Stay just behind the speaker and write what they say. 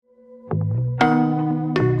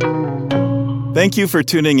Thank you for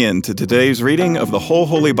tuning in to today's reading of the whole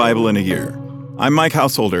Holy Bible in a year. I'm Mike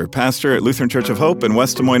Householder, pastor at Lutheran Church of Hope in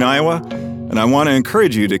West Des Moines, Iowa, and I want to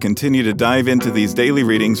encourage you to continue to dive into these daily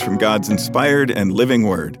readings from God's inspired and living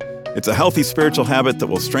Word. It's a healthy spiritual habit that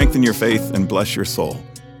will strengthen your faith and bless your soul.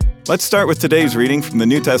 Let's start with today's reading from the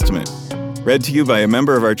New Testament, read to you by a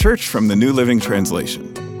member of our church from the New Living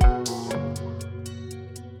Translation.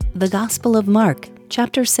 The Gospel of Mark,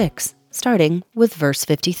 chapter 6, starting with verse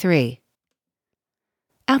 53.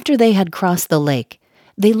 After they had crossed the lake,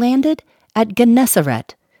 they landed at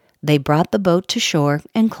Gennesaret. They brought the boat to shore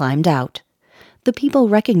and climbed out. The people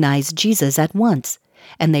recognized Jesus at once,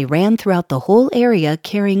 and they ran throughout the whole area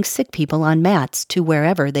carrying sick people on mats to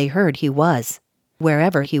wherever they heard he was.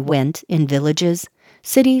 Wherever he went, in villages,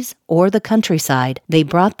 cities, or the countryside, they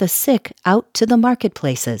brought the sick out to the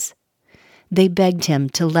marketplaces. They begged him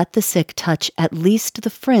to let the sick touch at least the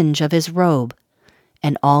fringe of his robe,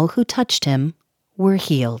 and all who touched him were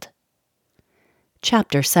healed.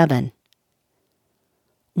 Chapter 7.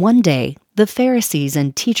 One day, the Pharisees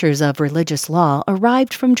and teachers of religious law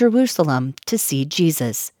arrived from Jerusalem to see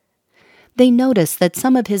Jesus. They noticed that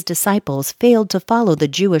some of his disciples failed to follow the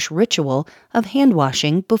Jewish ritual of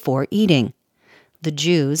hand-washing before eating. The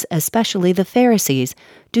Jews, especially the Pharisees,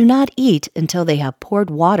 do not eat until they have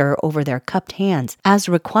poured water over their cupped hands, as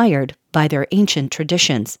required by their ancient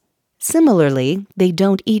traditions. Similarly, they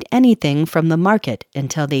don't eat anything from the market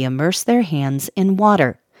until they immerse their hands in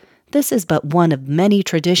water. This is but one of many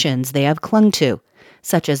traditions they have clung to,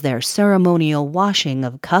 such as their ceremonial washing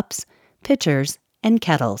of cups, pitchers, and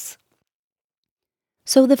kettles.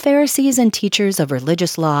 So the Pharisees and teachers of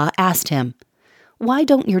religious law asked him, "Why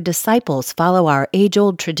don't your disciples follow our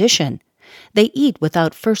age-old tradition? They eat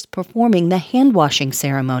without first performing the hand-washing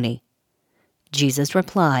ceremony." Jesus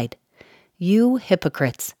replied, "You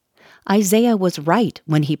hypocrites! Isaiah was right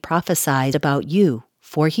when he prophesied about you,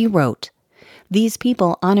 for he wrote, 'These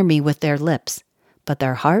people honor me with their lips, but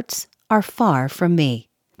their hearts are far from me.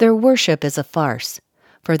 Their worship is a farce,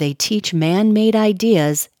 for they teach man-made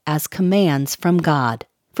ideas as commands from God.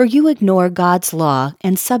 For you ignore God's law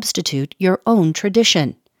and substitute your own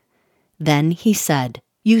tradition.'" Then he said,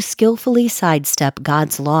 "You skillfully sidestep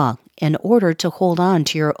God's law in order to hold on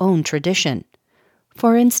to your own tradition.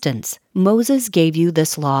 For instance, Moses gave you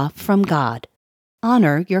this law from God: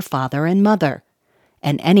 honor your father and mother,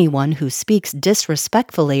 and anyone who speaks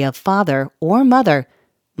disrespectfully of father or mother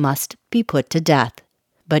must be put to death.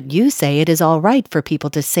 But you say it is all right for people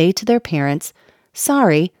to say to their parents,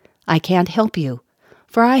 'Sorry, I can't help you,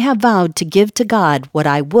 for I have vowed to give to God what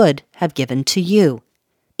I would have given to you.'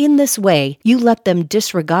 In this way, you let them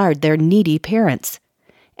disregard their needy parents.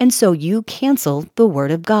 And so you cancel the word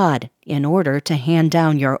of God in order to hand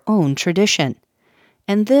down your own tradition.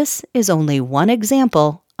 And this is only one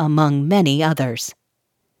example among many others."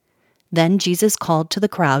 Then Jesus called to the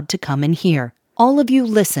crowd to come and hear. "All of you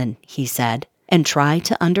listen," he said, "and try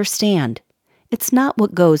to understand. It's not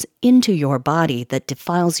what goes into your body that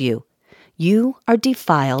defiles you. You are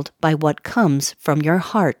defiled by what comes from your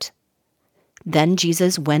heart." Then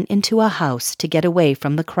Jesus went into a house to get away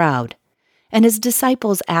from the crowd, and his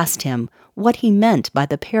disciples asked him what he meant by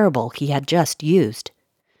the parable he had just used.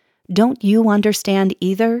 "Don't you understand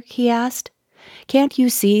either?" he asked. "Can't you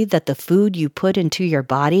see that the food you put into your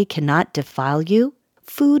body cannot defile you?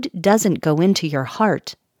 Food doesn't go into your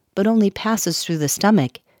heart, but only passes through the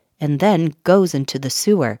stomach and then goes into the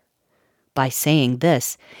sewer." By saying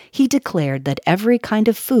this, he declared that every kind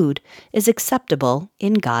of food is acceptable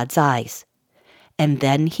in God's eyes. And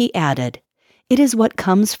then he added, "It is what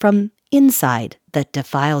comes from inside that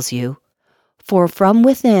defiles you. For from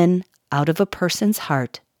within, out of a person's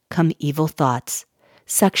heart, come evil thoughts,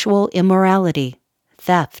 sexual immorality,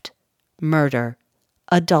 theft, murder,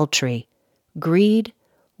 adultery, greed,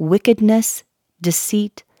 wickedness,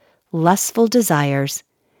 deceit, lustful desires,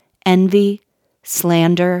 envy,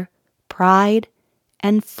 slander, pride,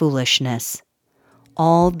 and foolishness.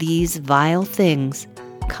 All these vile things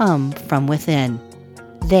come from within.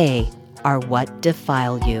 They are what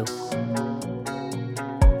defile you."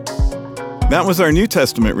 That was our New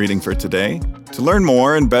Testament reading for today. To learn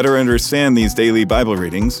more and better understand these daily Bible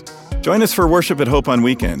readings, join us for Worship at Hope on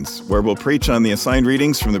weekends, where we'll preach on the assigned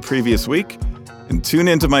readings from the previous week, and tune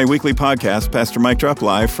into my weekly podcast, Pastor Mike Drop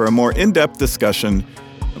Live, for a more in-depth discussion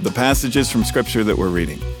of the passages from Scripture that we're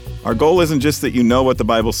reading. Our goal isn't just that you know what the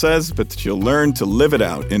Bible says, but that you'll learn to live it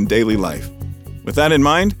out in daily life. With that in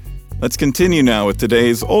mind, let's continue now with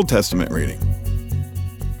today's Old Testament reading.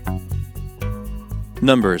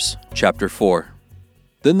 Numbers chapter 4.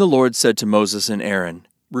 Then the Lord said to Moses and Aaron,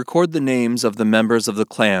 Record the names of the members of the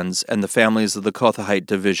clans and the families of the Kohathite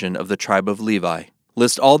division of the tribe of Levi.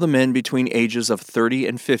 List all the men between ages of 30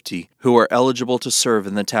 and 50 who are eligible to serve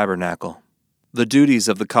in the tabernacle. The duties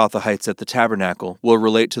of the Kohathites at the tabernacle will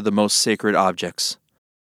relate to the most sacred objects.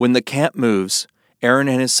 When the camp moves, Aaron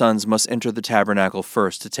and his sons must enter the tabernacle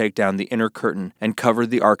first to take down the inner curtain and cover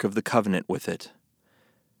the Ark of the Covenant with it.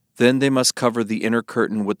 Then they must cover the inner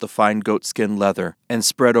curtain with the fine goatskin leather and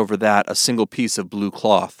spread over that a single piece of blue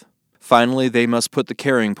cloth. Finally, they must put the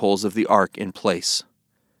carrying poles of the ark in place.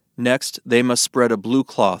 Next, they must spread a blue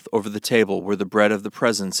cloth over the table where the bread of the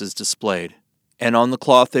presence is displayed. And on the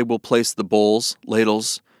cloth they will place the bowls,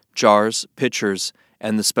 ladles, jars, pitchers,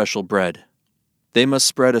 and the special bread. They must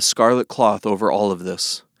spread a scarlet cloth over all of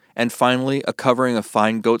this, and finally a covering of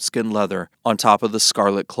fine goatskin leather on top of the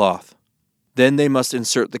scarlet cloth. Then they must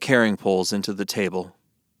insert the carrying poles into the table.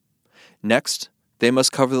 Next, they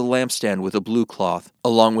must cover the lampstand with a blue cloth,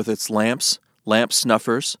 along with its lamps, lamp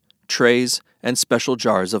snuffers, trays, and special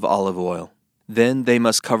jars of olive oil. Then they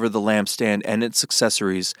must cover the lampstand and its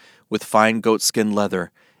accessories with fine goatskin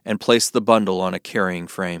leather and place the bundle on a carrying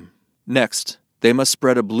frame. Next, they must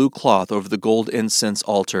spread a blue cloth over the gold incense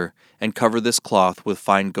altar and cover this cloth with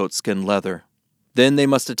fine goatskin leather. Then they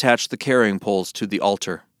must attach the carrying poles to the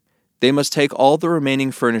altar. They must take all the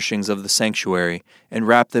remaining furnishings of the sanctuary and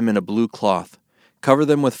wrap them in a blue cloth, cover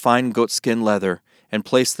them with fine goatskin leather, and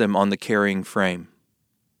place them on the carrying frame.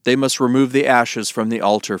 They must remove the ashes from the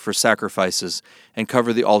altar for sacrifices and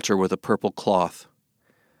cover the altar with a purple cloth.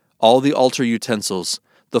 All the altar utensils,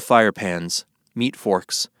 the fire pans, meat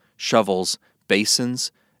forks, shovels,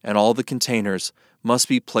 basins, and all the containers must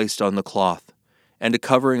be placed on the cloth, and a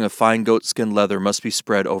covering of fine goatskin leather must be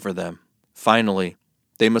spread over them. Finally,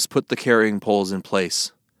 they must put the carrying poles in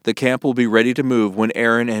place. The camp will be ready to move when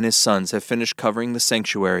Aaron and his sons have finished covering the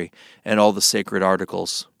sanctuary and all the sacred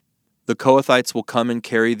articles. The Kohathites will come and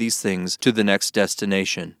carry these things to the next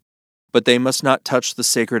destination, but they must not touch the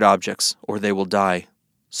sacred objects, or they will die.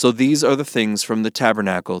 So these are the things from the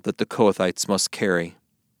tabernacle that the Kohathites must carry.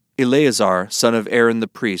 Eleazar, son of Aaron the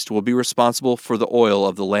priest, will be responsible for the oil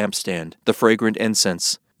of the lampstand, the fragrant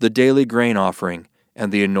incense, the daily grain offering,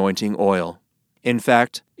 and the anointing oil. In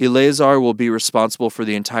fact, Eleazar will be responsible for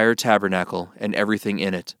the entire tabernacle and everything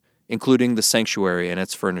in it, including the sanctuary and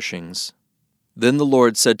its furnishings. Then the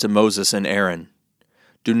Lord said to Moses and Aaron,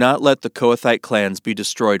 "Do not let the Kohathite clans be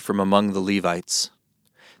destroyed from among the Levites.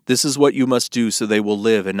 This is what you must do so they will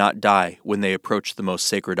live and not die when they approach the most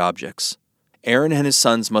sacred objects. Aaron and his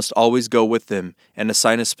sons must always go with them and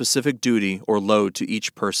assign a specific duty or load to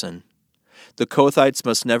each person. The Kohathites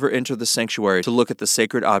must never enter the sanctuary to look at the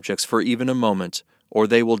sacred objects for even a moment, or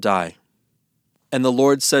they will die." And the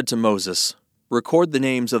Lord said to Moses, "Record the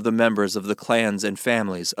names of the members of the clans and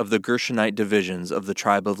families of the Gershonite divisions of the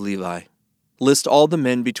tribe of Levi. List all the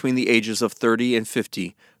men between the ages of 30 and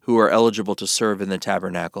 50 who are eligible to serve in the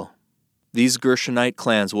tabernacle. These Gershonite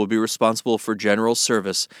clans will be responsible for general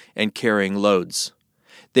service and carrying loads.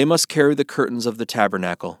 They must carry the curtains of the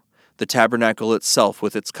tabernacle itself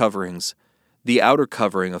with its coverings, the outer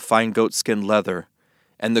covering of fine goatskin leather,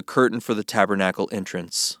 and the curtain for the tabernacle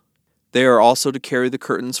entrance. They are also to carry the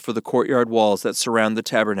curtains for the courtyard walls that surround the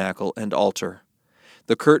tabernacle and altar,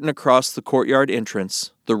 the curtain across the courtyard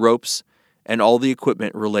entrance, the ropes, and all the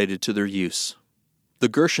equipment related to their use. The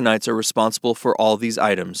Gershonites are responsible for all these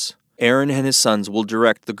items. Aaron and his sons will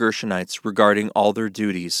direct the Gershonites regarding all their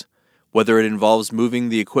duties, whether it involves moving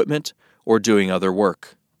the equipment or doing other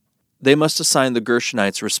work. They must assign the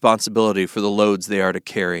Gershonites responsibility for the loads they are to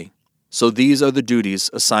carry. So these are the duties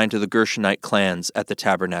assigned to the Gershonite clans at the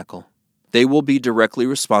tabernacle. They will be directly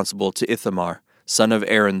responsible to Ithamar, son of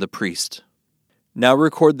Aaron the priest. Now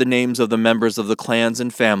record the names of the members of the clans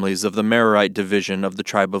and families of the Merarite division of the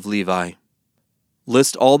tribe of Levi.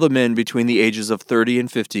 List all the men between the ages of 30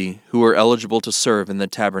 and 50 who are eligible to serve in the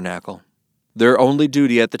tabernacle. Their only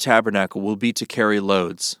duty at the tabernacle will be to carry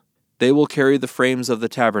loads. They will carry the frames of the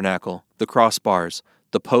tabernacle, the crossbars,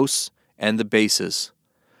 the posts, and the bases.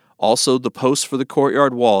 Also the posts for the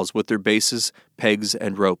courtyard walls with their bases, pegs,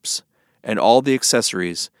 and ropes, and all the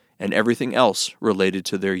accessories, and everything else related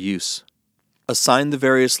to their use. Assign the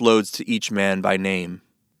various loads to each man by name.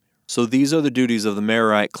 So these are the duties of the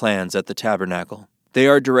Merarite clans at the tabernacle. They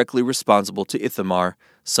are directly responsible to Ithamar,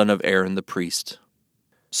 son of Aaron the priest.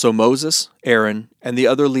 So Moses, Aaron, and the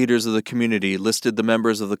other leaders of the community listed the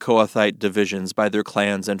members of the Kohathite divisions by their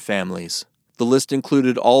clans and families. The list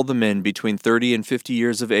included all the men between 30 and 50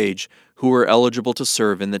 years of age who were eligible to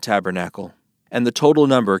serve in the tabernacle, and the total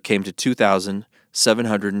number came to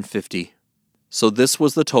 2,750. So this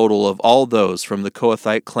was the total of all those from the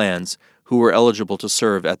Kohathite clans who were eligible to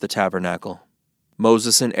serve at the tabernacle.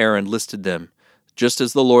 Moses and Aaron listed them, just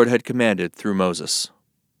as the Lord had commanded through Moses.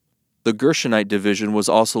 The Gershonite division was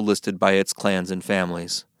also listed by its clans and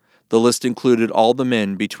families. The list included all the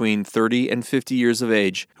men between 30 and 50 years of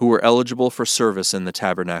age who were eligible for service in the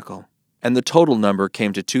tabernacle, and the total number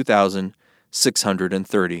came to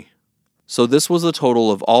 2,630. So this was the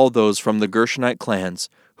total of all those from the Gershonite clans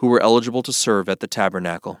who were eligible to serve at the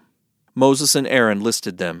tabernacle. Moses and Aaron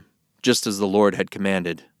listed them, just as the Lord had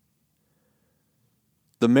commanded.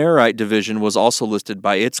 The Merarite division was also listed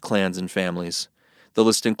by its clans and families. The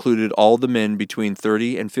list included all the men between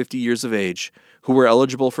 30 and 50 years of age who were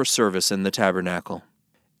eligible for service in the tabernacle,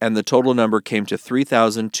 and the total number came to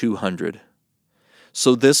 3,200.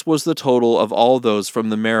 So this was the total of all those from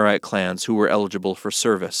the Merarite clans who were eligible for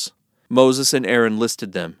service. Moses and Aaron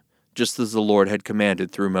listed them, just as the Lord had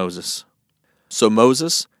commanded through Moses. So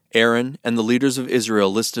Moses, Aaron, and the leaders of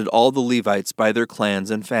Israel listed all the Levites by their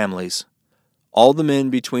clans and families. All the men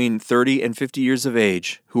between 30 and 50 years of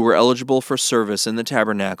age who were eligible for service in the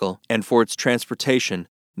tabernacle and for its transportation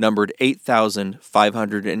numbered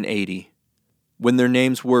 8,580. When their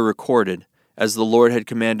names were recorded, as the Lord had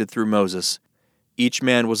commanded through Moses, each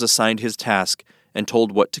man was assigned his task and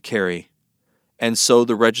told what to carry. And so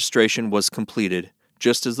the registration was completed,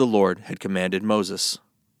 just as the Lord had commanded Moses.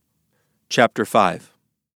 Chapter 5.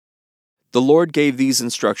 The Lord gave these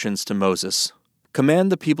instructions to Moses. Command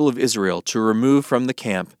the people of Israel to remove from the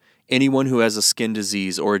camp anyone who has a skin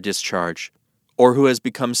disease or a discharge, or who has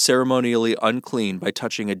become ceremonially unclean by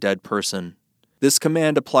touching a dead person. This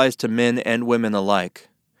command applies to men and women alike.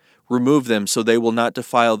 Remove them so they will not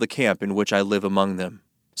defile the camp in which I live among them.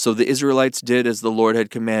 So the Israelites did as the Lord had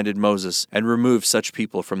commanded Moses and removed such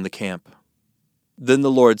people from the camp. Then the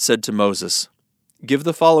Lord said to Moses, Give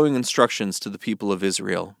the following instructions to the people of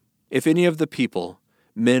Israel. If any of the people,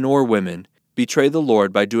 men or women, betray the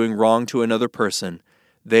Lord by doing wrong to another person,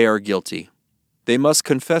 they are guilty. They must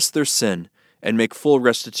confess their sin and make full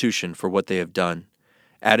restitution for what they have done,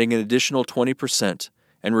 adding an additional 20%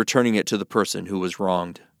 and returning it to the person who was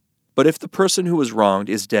wronged. But if the person who was wronged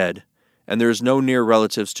is dead, and there is no near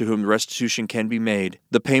relatives to whom restitution can be made,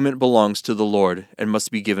 the payment belongs to the Lord and must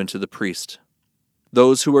be given to the priest.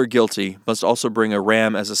 Those who are guilty must also bring a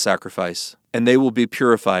ram as a sacrifice, and they will be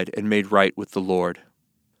purified and made right with the Lord.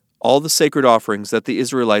 All the sacred offerings that the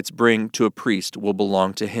Israelites bring to a priest will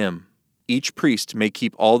belong to him. Each priest may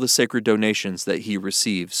keep all the sacred donations that he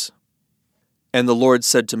receives. And the Lord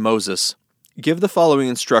said to Moses, Give the following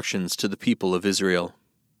instructions to the people of Israel.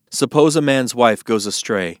 Suppose a man's wife goes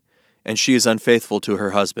astray, and she is unfaithful to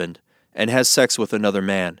her husband, and has sex with another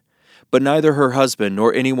man, but neither her husband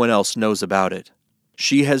nor anyone else knows about it.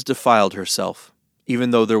 She has defiled herself,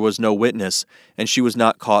 even though there was no witness, and she was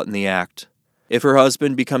not caught in the act. If her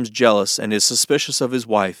husband becomes jealous and is suspicious of his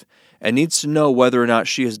wife, and needs to know whether or not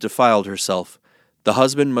she has defiled herself, the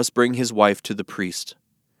husband must bring his wife to the priest.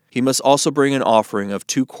 He must also bring an offering of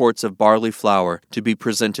 2 quarts of barley flour to be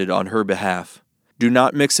presented on her behalf. Do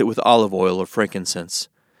not mix it with olive oil or frankincense,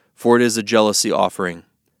 for it is a jealousy offering,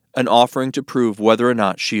 an offering to prove whether or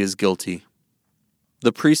not she is guilty.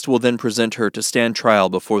 The priest will then present her to stand trial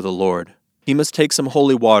before the Lord. He must take some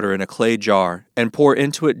holy water in a clay jar and pour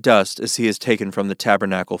into it dust as he has taken from the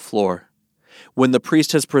tabernacle floor. When the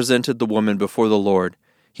priest has presented the woman before the Lord,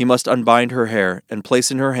 he must unbind her hair and place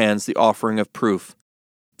in her hands the offering of proof,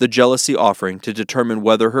 the jealousy offering, to determine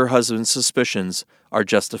whether her husband's suspicions are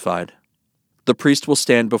justified. The priest will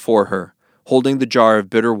stand before her, holding the jar of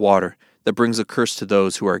bitter water that brings a curse to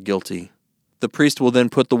those who are guilty. The priest will then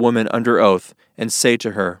put the woman under oath and say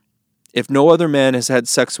to her, If no other man has had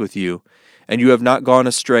sex with you, and you have not gone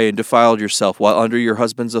astray and defiled yourself while under your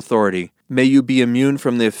husband's authority, may you be immune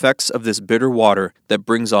from the effects of this bitter water that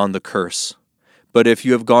brings on the curse. But if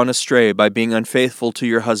you have gone astray by being unfaithful to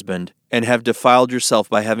your husband, and have defiled yourself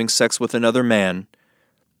by having sex with another man,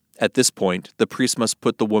 at this point, the priest must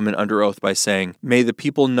put the woman under oath by saying, May the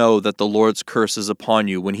people know that the Lord's curse is upon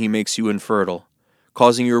you when he makes you infertile,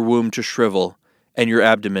 causing your womb to shrivel and your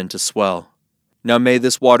abdomen to swell. Now may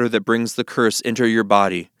this water that brings the curse enter your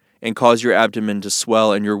body, and cause your abdomen to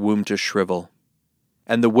swell and your womb to shrivel.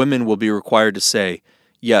 And the women will be required to say,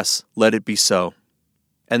 Yes, let it be so.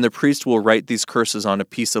 And the priest will write these curses on a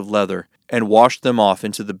piece of leather, and wash them off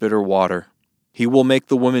into the bitter water. He will make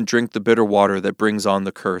the woman drink the bitter water that brings on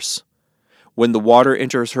the curse. When the water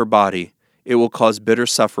enters her body, it will cause bitter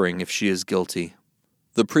suffering if she is guilty.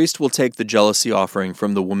 The priest will take the jealousy offering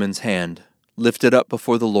from the woman's hand, lift it up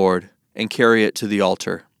before the Lord, and carry it to the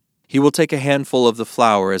altar. He will take a handful of the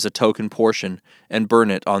flour as a token portion and burn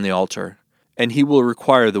it on the altar, and he will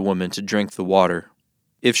require the woman to drink the water.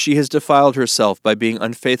 If she has defiled herself by being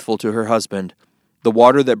unfaithful to her husband, the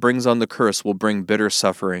water that brings on the curse will bring bitter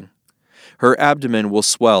suffering. Her abdomen will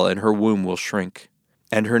swell and her womb will shrink,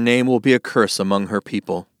 and her name will be a curse among her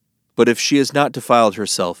people. But if she has not defiled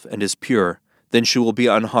herself and is pure, then she will be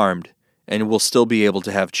unharmed and will still be able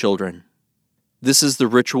to have children. This is the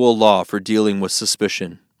ritual law for dealing with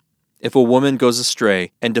suspicion. If a woman goes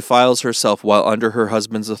astray and defiles herself while under her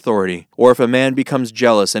husband's authority, or if a man becomes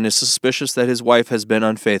jealous and is suspicious that his wife has been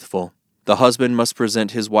unfaithful, the husband must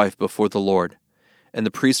present his wife before the Lord, and the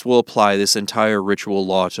priest will apply this entire ritual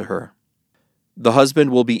law to her. The husband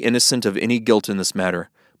will be innocent of any guilt in this matter,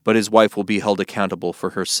 but his wife will be held accountable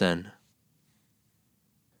for her sin.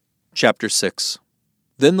 Chapter 6.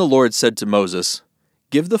 Then the Lord said to Moses,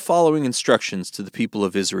 "Give the following instructions to the people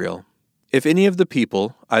of Israel. If any of the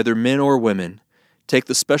people, either men or women, take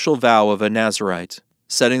the special vow of a Nazirite,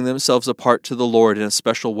 setting themselves apart to the Lord in a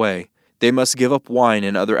special way, they must give up wine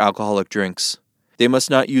and other alcoholic drinks. They must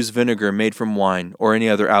not use vinegar made from wine or any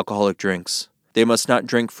other alcoholic drinks. They must not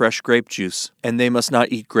drink fresh grape juice, and they must not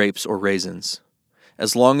eat grapes or raisins.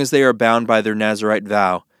 As long as they are bound by their Nazirite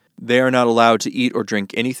vow, they are not allowed to eat or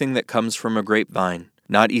drink anything that comes from a grapevine,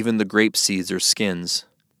 not even the grape seeds or skins.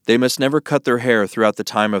 They must never cut their hair throughout the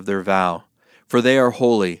time of their vow, for they are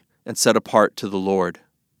holy and set apart to the Lord.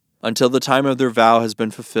 Until the time of their vow has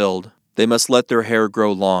been fulfilled, they must let their hair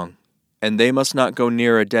grow long, and they must not go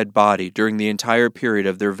near a dead body during the entire period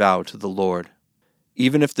of their vow to the Lord.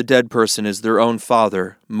 Even if the dead person is their own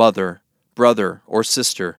father, mother, brother, or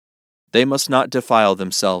sister, they must not defile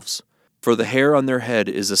themselves, for the hair on their head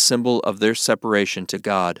is a symbol of their separation to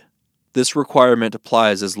God. This requirement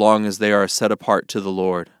applies as long as they are set apart to the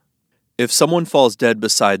Lord. If someone falls dead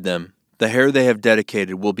beside them, the hair they have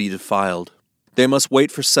dedicated will be defiled. They must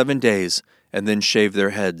wait for 7 days and then shave their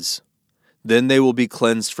heads. Then they will be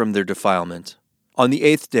cleansed from their defilement. On the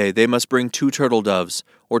 8th day they must bring 2 turtle doves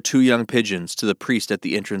or 2 young pigeons to the priest at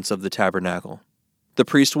the entrance of the tabernacle. The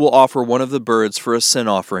priest will offer one of the birds for a sin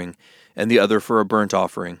offering and the other for a burnt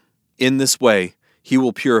offering. In this way, he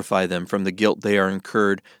will purify them from the guilt they are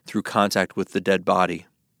incurred through contact with the dead body.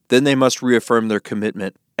 Then they must reaffirm their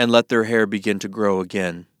commitment and let their hair begin to grow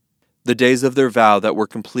again. The days of their vow that were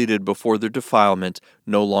completed before their defilement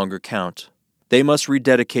no longer count. They must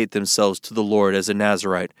rededicate themselves to the Lord as a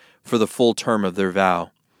Nazirite for the full term of their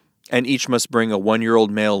vow, and each must bring a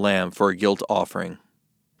 1-year-old male lamb for a guilt offering.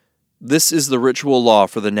 This is the ritual law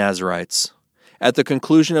for the Nazirites. At the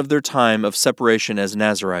conclusion of their time of separation as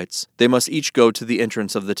Nazirites, they must each go to the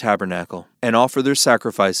entrance of the tabernacle and offer their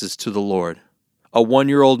sacrifices to the Lord. A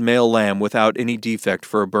 1-year-old male lamb without any defect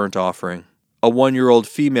for a burnt offering. A 1-year-old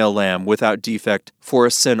female lamb without defect for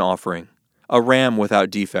a sin offering. A ram without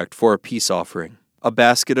defect for a peace offering. A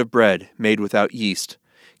basket of bread made without yeast.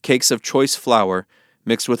 Cakes of choice flour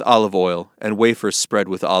mixed with olive oil and wafers spread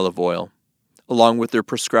with olive oil, along with their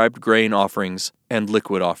prescribed grain offerings and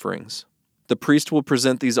liquid offerings. The priest will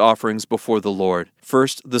present these offerings before the Lord,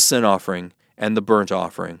 first the sin offering and the burnt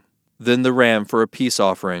offering, then the ram for a peace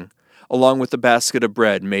offering, along with the basket of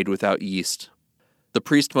bread made without yeast. The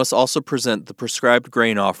priest must also present the prescribed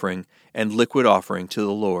grain offering and liquid offering to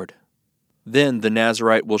the Lord. Then the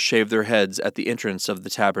Nazirite will shave their heads at the entrance of the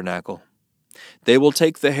tabernacle. They will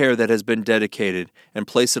take the hair that has been dedicated and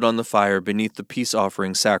place it on the fire beneath the peace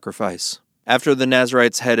offering sacrifice. After the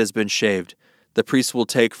Nazirite's head has been shaved, the priest will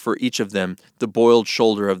take for each of them the boiled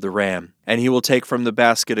shoulder of the ram, and he will take from the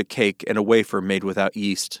basket a cake and a wafer made without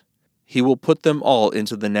yeast. He will put them all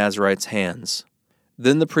into the Nazirite's hands.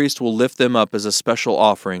 Then the priest will lift them up as a special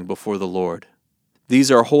offering before the Lord. These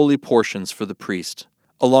are holy portions for the priest,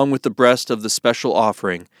 along with the breast of the special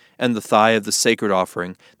offering and the thigh of the sacred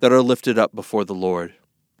offering that are lifted up before the Lord.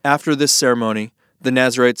 After this ceremony, the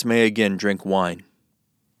Nazirites may again drink wine.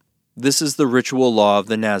 This is the ritual law of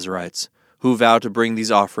the Nazirites, who vow to bring these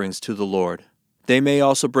offerings to the Lord. They may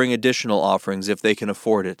also bring additional offerings if they can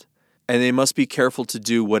afford it, and they must be careful to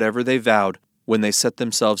do whatever they vowed when they set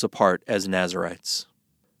themselves apart as Nazirites.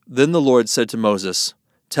 Then the Lord said to Moses,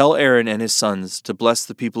 "Tell Aaron and his sons to bless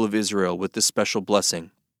the people of Israel with this special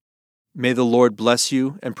blessing. May the Lord bless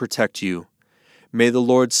you and protect you. May the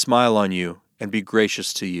Lord smile on you and be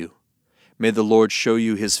gracious to you. May the Lord show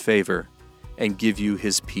you his favor and give you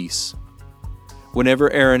his peace.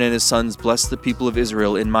 Whenever Aaron and his sons bless the people of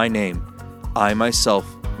Israel in my name, I myself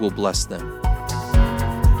will bless them."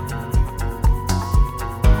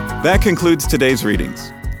 That concludes today's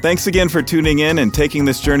readings. Thanks again for tuning in and taking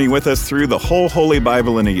this journey with us through the whole Holy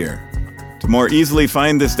Bible in a year. To more easily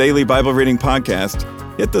find this daily Bible reading podcast,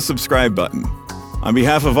 hit the subscribe button. On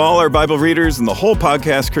behalf of all our Bible readers and the whole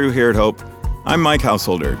podcast crew here at Hope, I'm Mike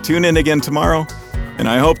Householder. Tune in again tomorrow, And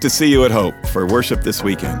I hope to see you at Hope for worship this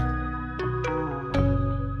weekend.